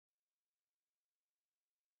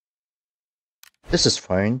This is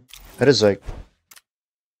fine. It is like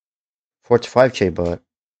 45k, but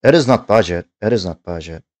it is not budget. It is not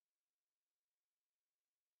budget.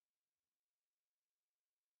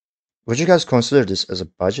 Would you guys consider this as a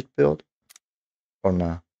budget build? Or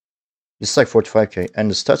not? This is like 45k,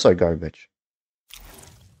 and the stats are garbage.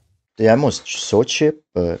 The ammo is so cheap,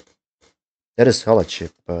 but that is hella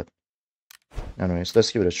cheap, but anyways,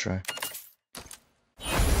 let's give it a try.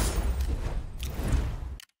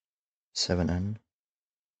 7N.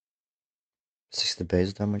 60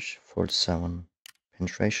 base damage, 47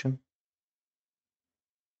 penetration.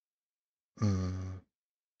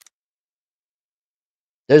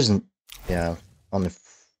 There's yeah, only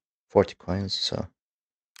 40 coins, so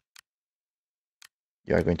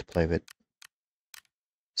you are going to play with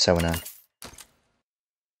 7N.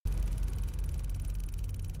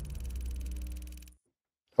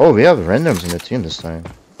 Oh, we have randoms in the team this time.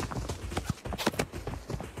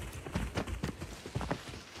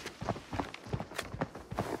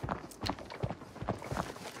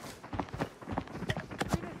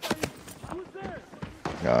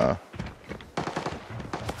 Yeah.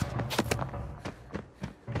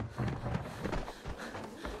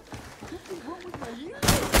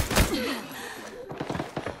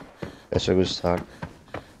 That's a good start.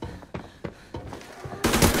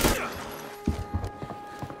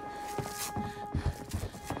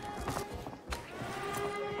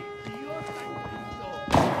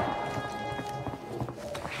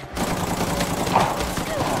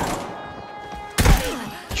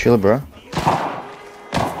 Chill, bro.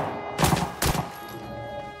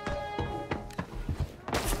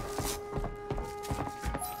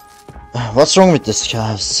 What's wrong with this,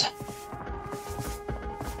 guys?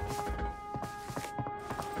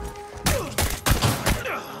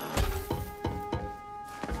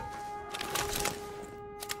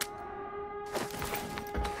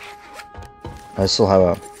 I still have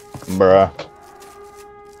a... Bruh.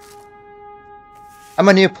 I'm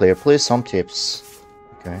a new player, please some tips.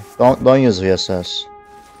 Okay. Don't use VSS.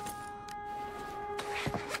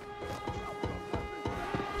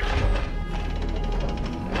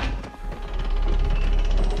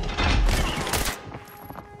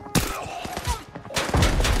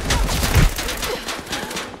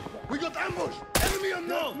 We got ambush! Enemy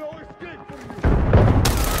unknown! No escape for you!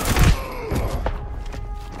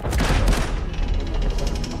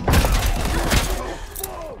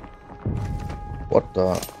 What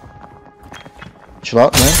the? Chill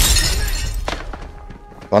out, man.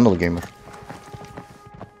 Bundle gamer.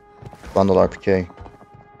 Bundle RPK.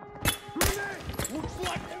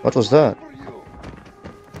 What was that?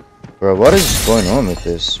 Bro, what is going on with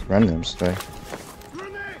this randoms today?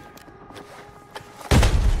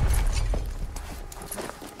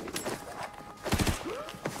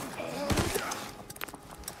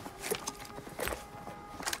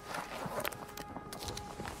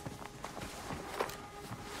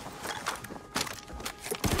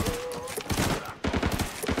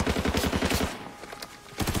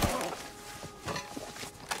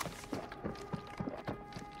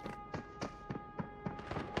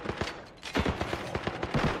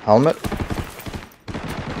 Helmet?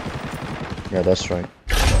 Yeah, that's right.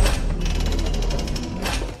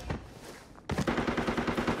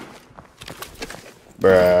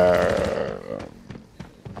 Bruh.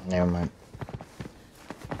 Never mind.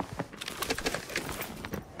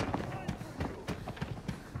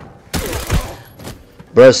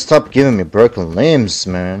 Bruh, stop giving me broken limbs,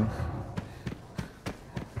 man.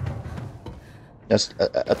 Just,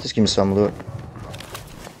 at least give me some loot.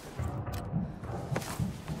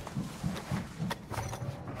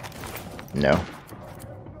 No.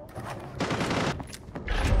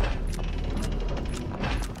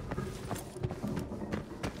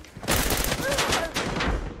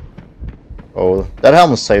 Oh, that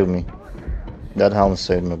helmet saved me. That helmet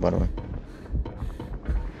saved me, by the way.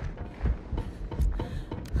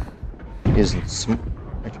 Isn't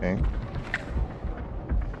okay.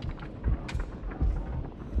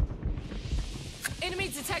 Enemy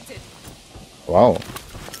detected. Wow.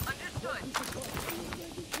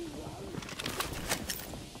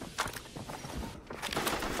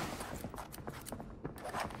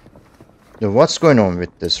 Dude, what's going on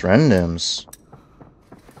with this randoms?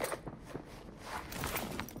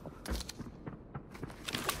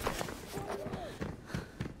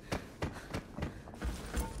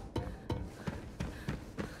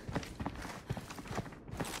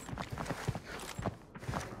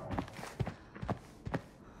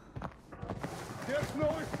 There's no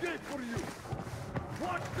escape for you!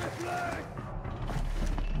 Watch the flag!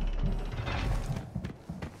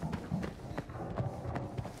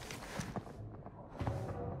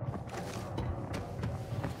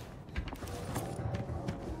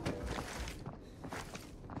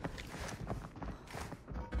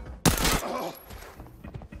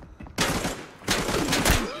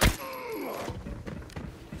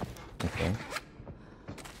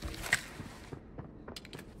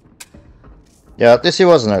 Yeah, at least he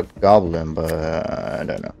wasn't a goblin, but I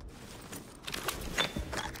don't know.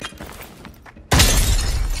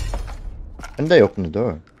 And they opened the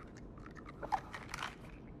door.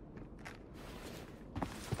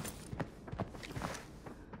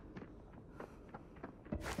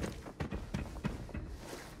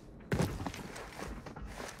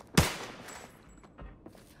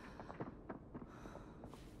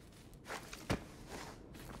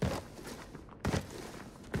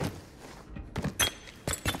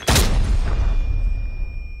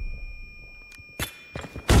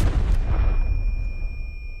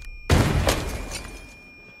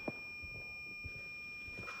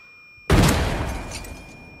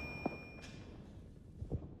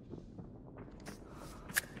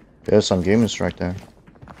 There's some gamers right there.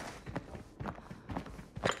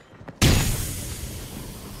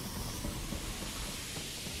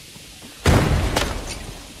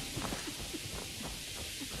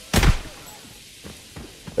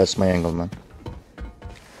 That's my angle, man.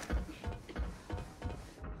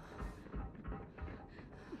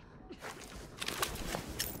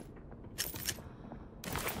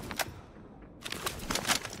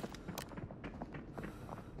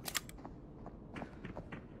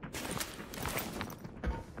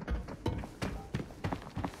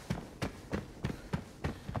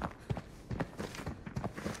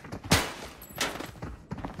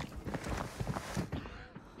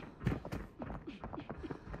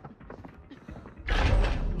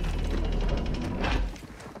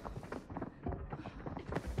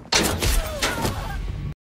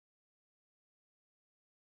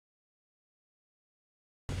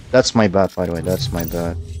 That's my bad, by the way. That's my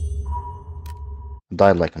bad.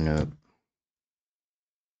 Died like a noob.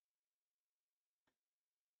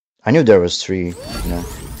 I knew there was 3, you know.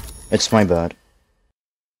 It's my bad.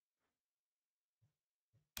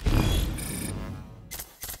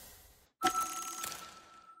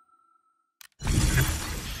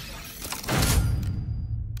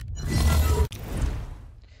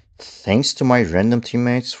 Thanks to my random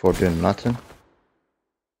teammates for doing nothing.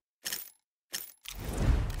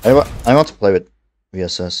 I want to play with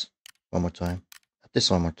VSS one more time. At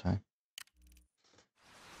least one more time.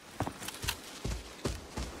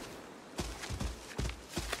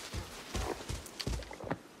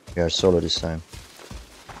 We are solo this time.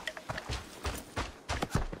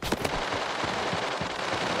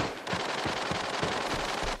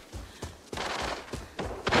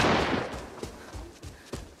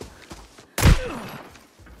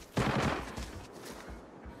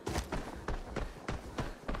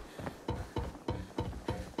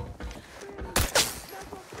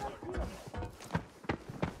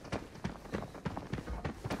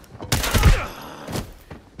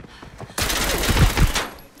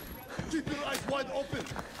 Keep your eyes wide open.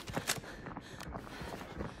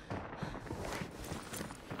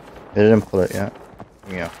 They didn't pull it yet.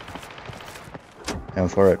 Yeah. I'm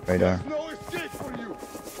for it right there. There's no escape for you.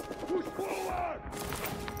 Push forward.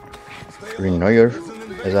 Stay Green alert. Neuer There's an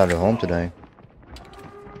invader. is out of home today.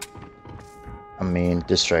 I mean,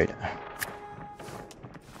 this right.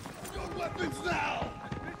 Your weapons now.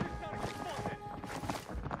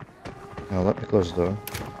 Now let me close the door.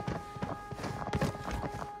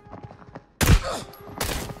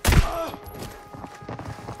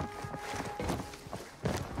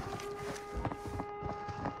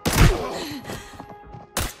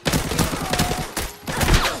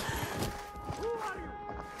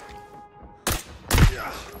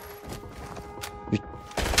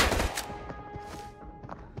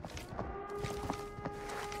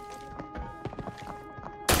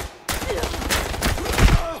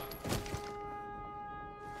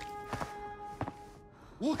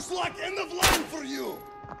 Looks like end of line for you.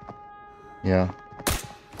 Yeah.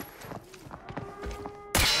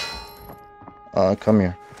 Come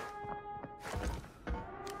here.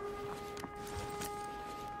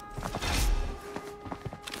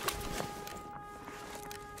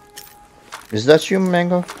 Is that you,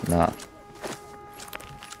 Mango? Nah.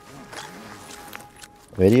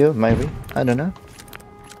 Video, maybe? I don't know.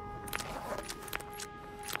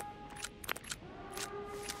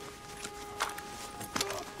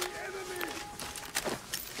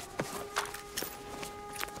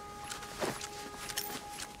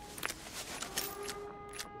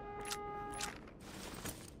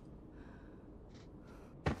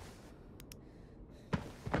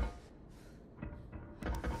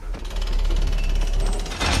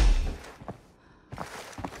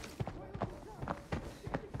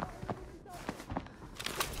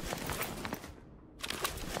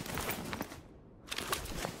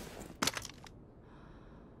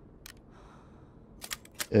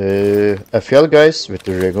 FL guys with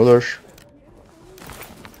the regular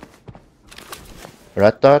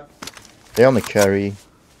Red Dot, they only carry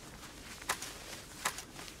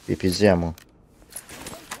BPZ ammo.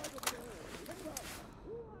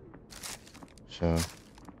 So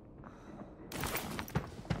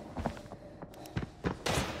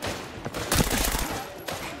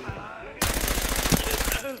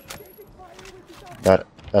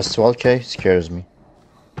that's 12k scares me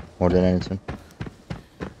more than anything.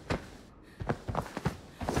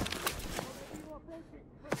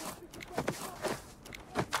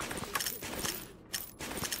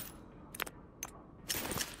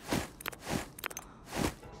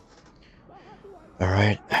 All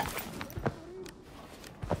right.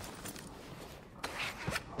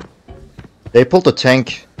 They pulled the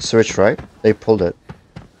tank switch, right? They pulled it.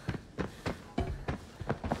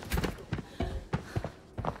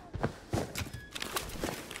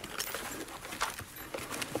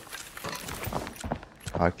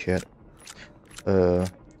 I can't.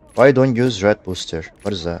 Why don't use red booster?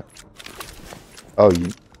 What is that? Oh,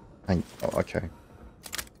 oh, okay.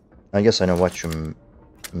 I guess I know what you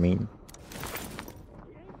mean.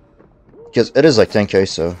 Because it is like 10k,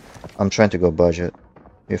 so I'm trying to go budget.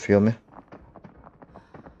 You feel me?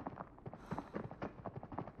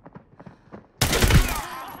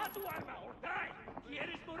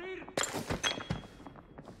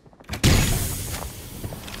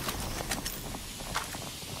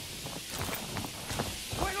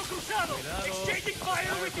 Exchanging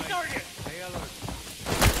fire with the target!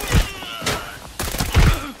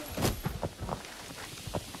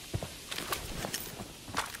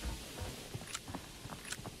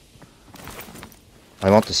 I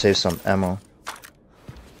want to save some ammo.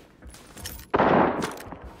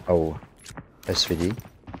 Oh, SVD.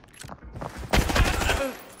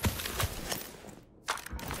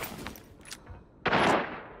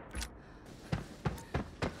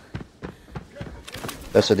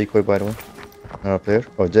 That's a decoy, by the way. Not up there.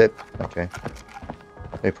 Oh, dip. Okay.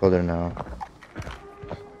 They pulled it now.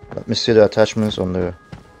 Let me see the attachments on the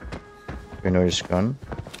Greenwich gun.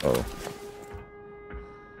 Oh.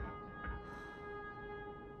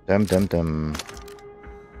 Damn.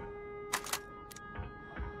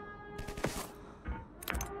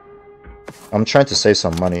 I'm trying to save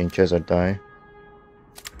some money in case I die.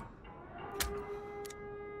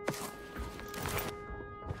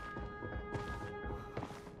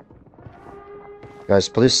 Guys,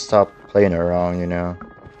 please stop playing around, you know.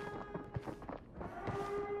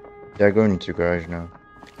 They're going into garage now.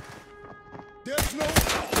 There's no...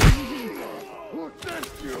 Who sent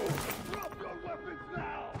you? Drop your weapons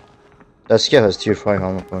now! That skill has tier 5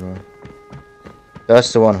 helmet, by the way.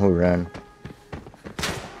 That's the one who ran.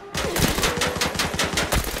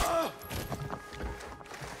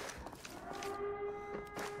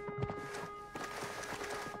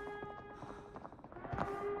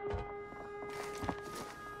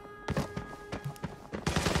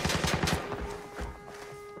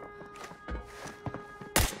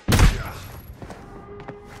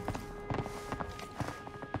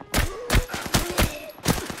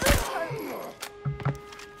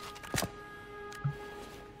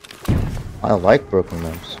 I like broken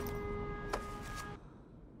maps.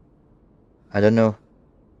 I don't know.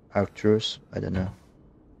 Arcturus, I don't know.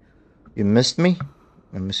 You missed me?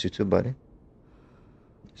 I miss you too, buddy.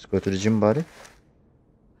 Let's go to the gym, buddy.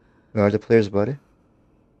 Where are the players, buddy?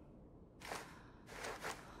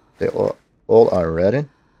 They all are ready,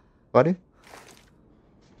 buddy.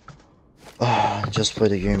 Ah, just play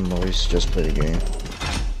the game, boys. Just play the game.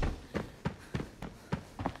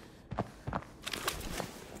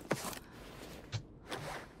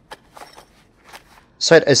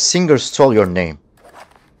 Said a singer stole your name.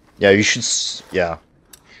 Yeah, you should. Yeah,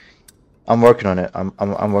 I'm working on it.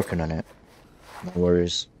 I'm working on it. No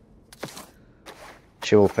worries.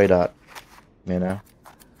 She will pay that. You know.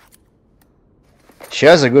 She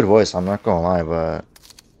has a good voice. I'm not gonna lie, but.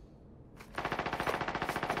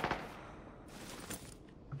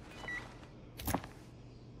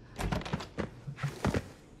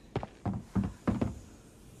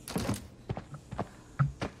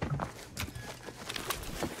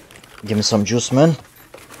 Give me some juice, man.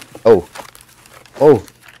 Oh. Oh.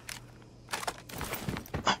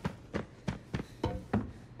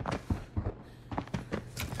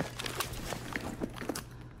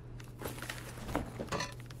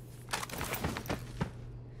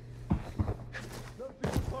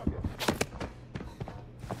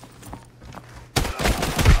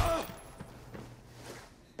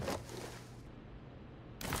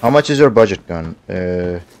 How much is your budget gun?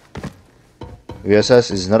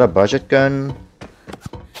 VSS is not a budget gun,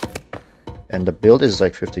 and the build is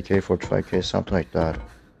like 50k, 45k, something like that.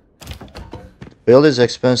 The build is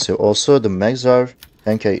expensive. Also, the mags are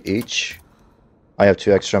 10k each. I have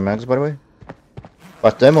 2 extra mags, by the way.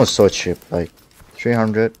 But the ammo is so cheap, like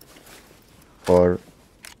 300 for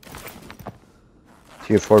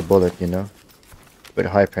tier 4 bullet, you know, with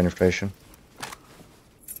high penetration.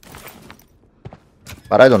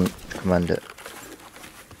 But I don't recommend it.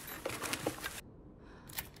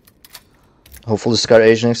 Hopefully Scar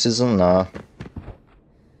age next season? Nah.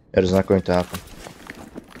 That is not going to happen.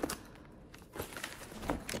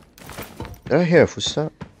 Did I hear a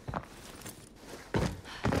footstep?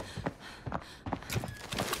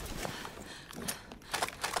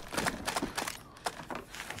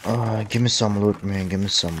 Give me some loot, man. Give me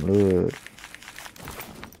some loot.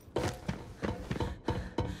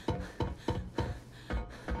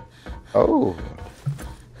 Oh.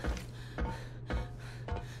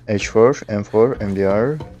 H4, M4,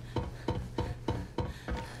 MDR.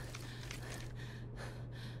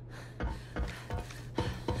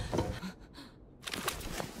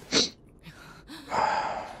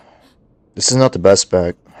 This is not the best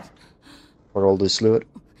bag for all this loot,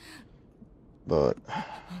 but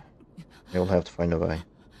you'll have to find a way.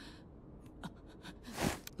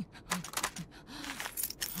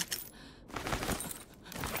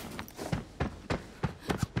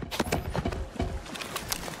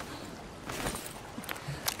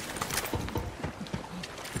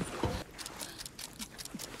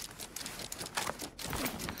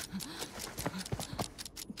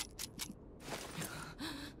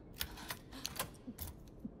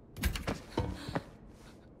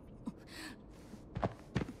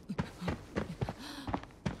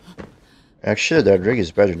 Actually, that rig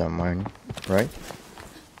is better than mine, right?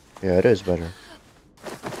 Yeah, it is better.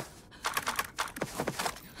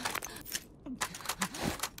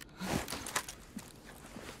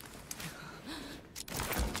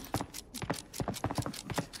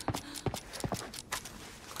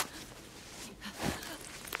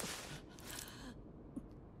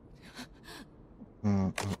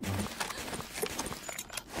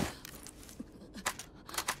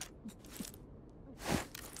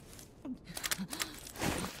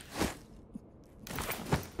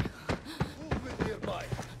 Movement nearby.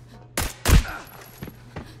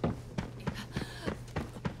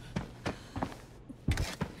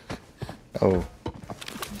 Oh,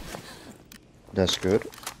 that's good.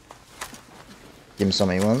 Give me some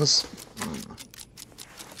A1s.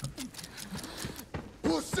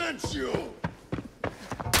 Who sent you?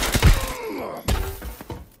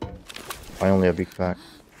 Finally a big pack.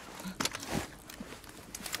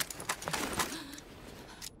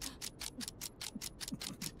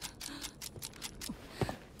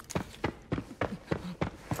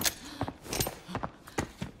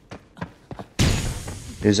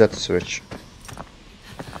 Use that to switch.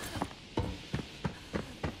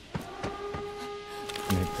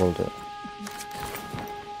 And he pulled it.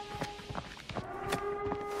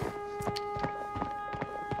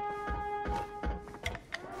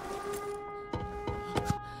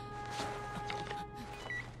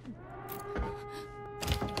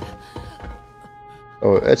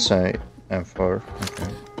 Oh, it's a M4.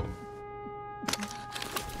 Okay.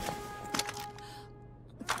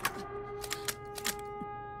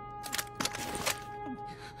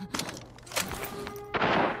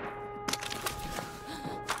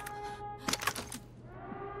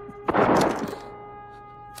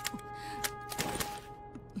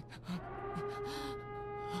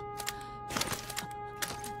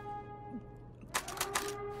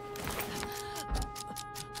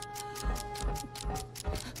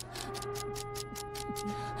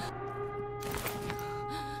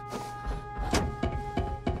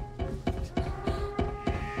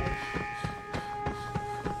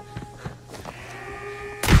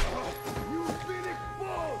 You've been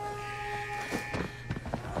exposed.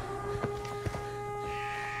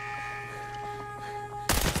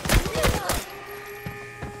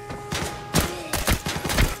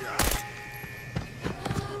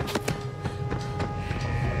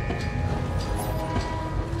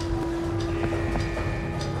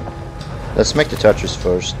 Let's make the touches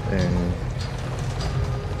first and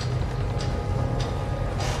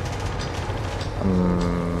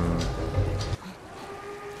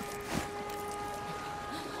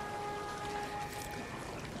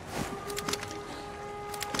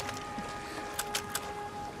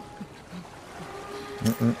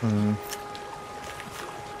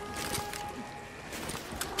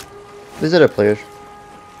Is it a player?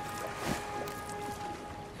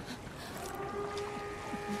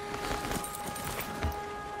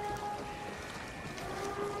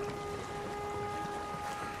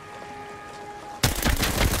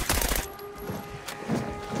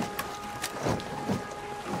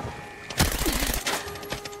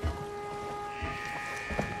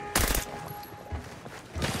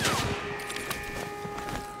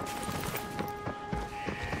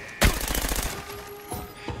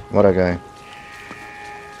 What a guy.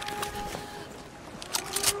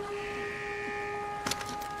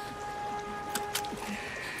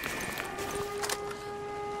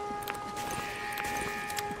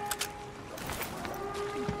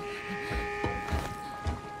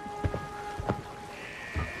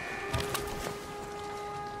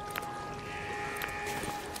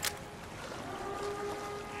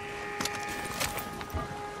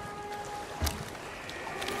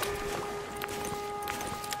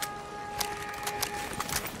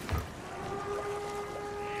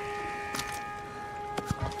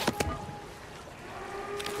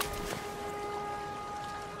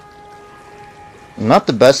 Not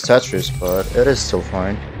the best Tetris, but it is still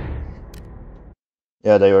fine.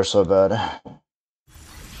 Yeah, they were so bad.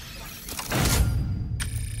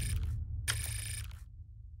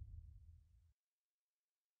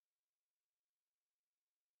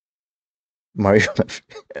 Mario.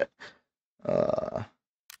 uh,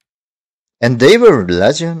 and they were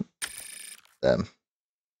legend. Damn.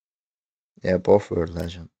 Yeah, both were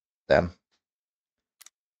legend. Damn.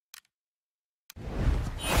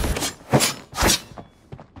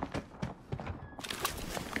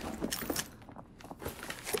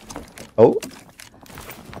 Oh.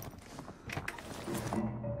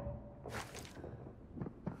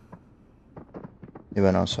 He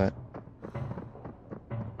went outside.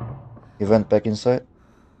 He went back inside.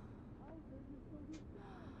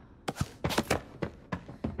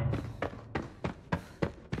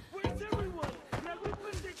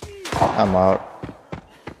 I'm out.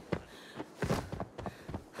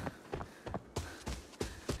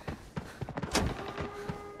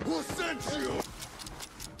 Who sent you?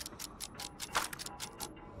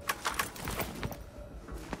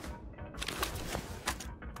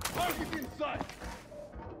 Target inside.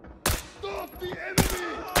 Stop the enemy!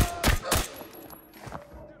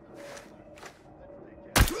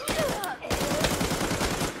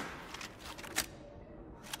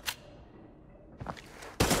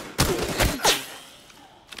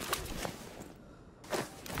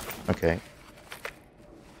 Okay.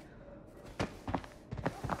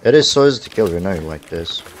 It is so easy to kill Renault like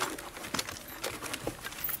this.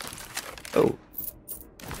 Oh.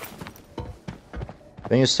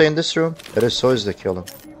 When you stay in this room, it is so easy to kill him.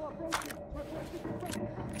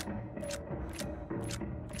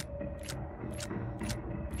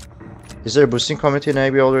 Is there a boosting committee in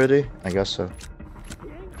AB already? I guess so.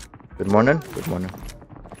 Good morning. Good morning.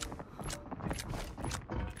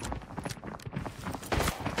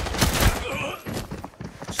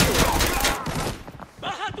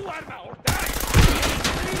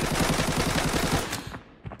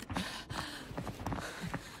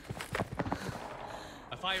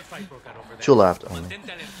 Firefight broke out over there. Two left only.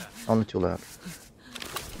 Mantente alerta. Only two left.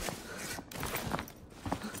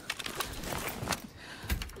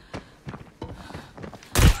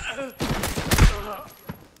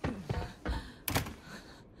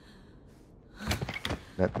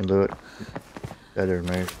 Let me loot. Better,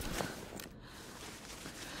 mate.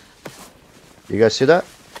 You guys see that?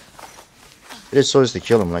 It is so easy to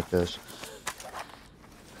kill him like this.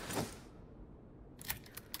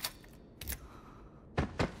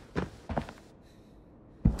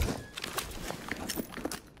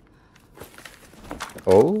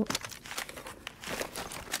 Oh.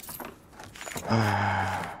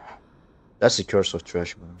 That's the curse of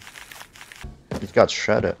trash, man. It got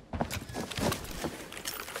shredded.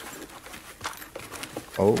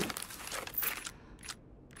 Oh.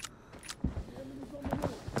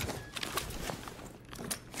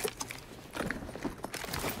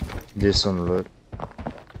 Decent loot.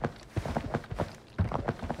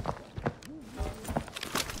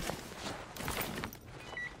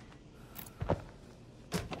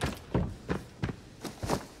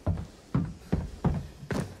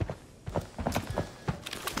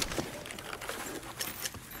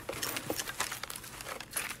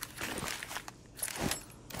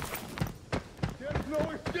 There's no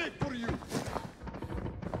escape for you!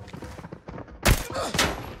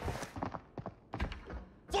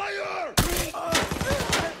 Fire!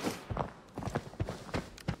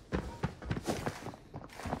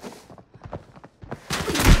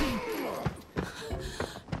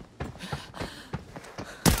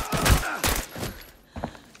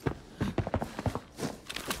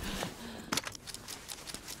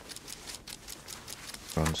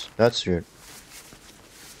 That's weird.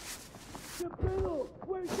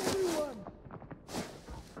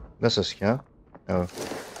 That's a scam? Oh.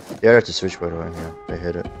 Yeah, it's a switch by the way, yeah. They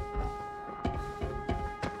hit it.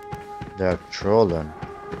 They're trolling.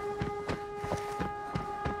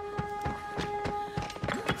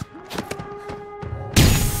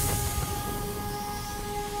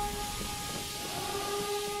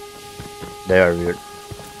 They are weird.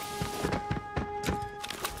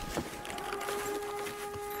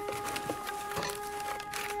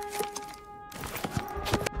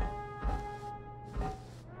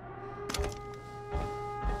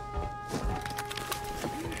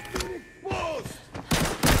 Exposed!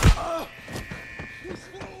 Push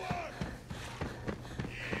forward!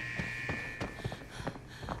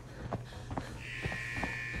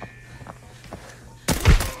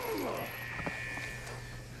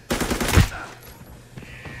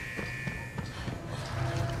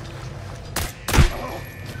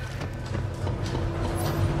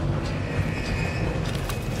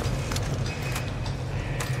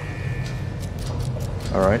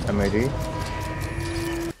 Alright, I'm ready.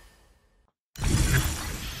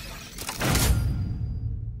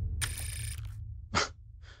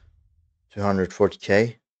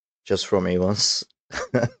 $240K just from Avons.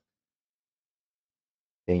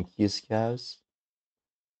 Thank you, Scouts.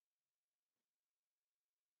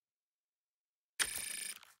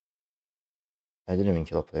 I didn't even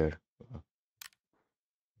kill a player.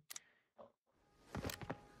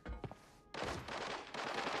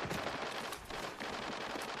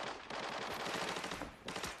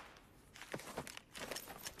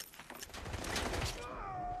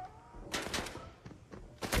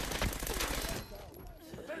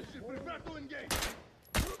 Attention, prepare to engage!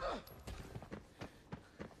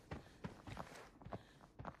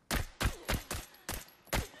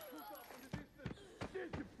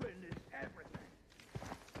 Discipline is everything!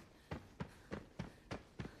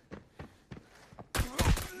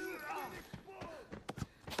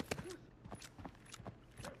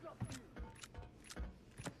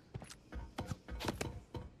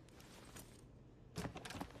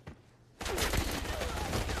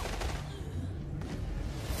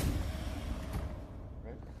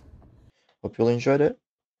 Hope you enjoyed it.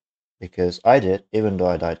 Because I did, even though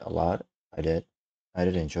I died a lot. I did. I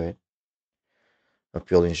did enjoy it. Hope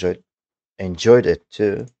you enjoyed it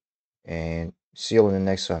too. And see you in the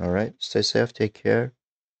next one, alright? Stay safe, take care.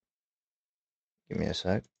 Give me a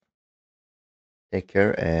sec. Take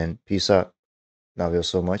care and peace out. Love you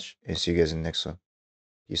so much and see you guys in the next one.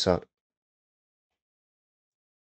 Peace out.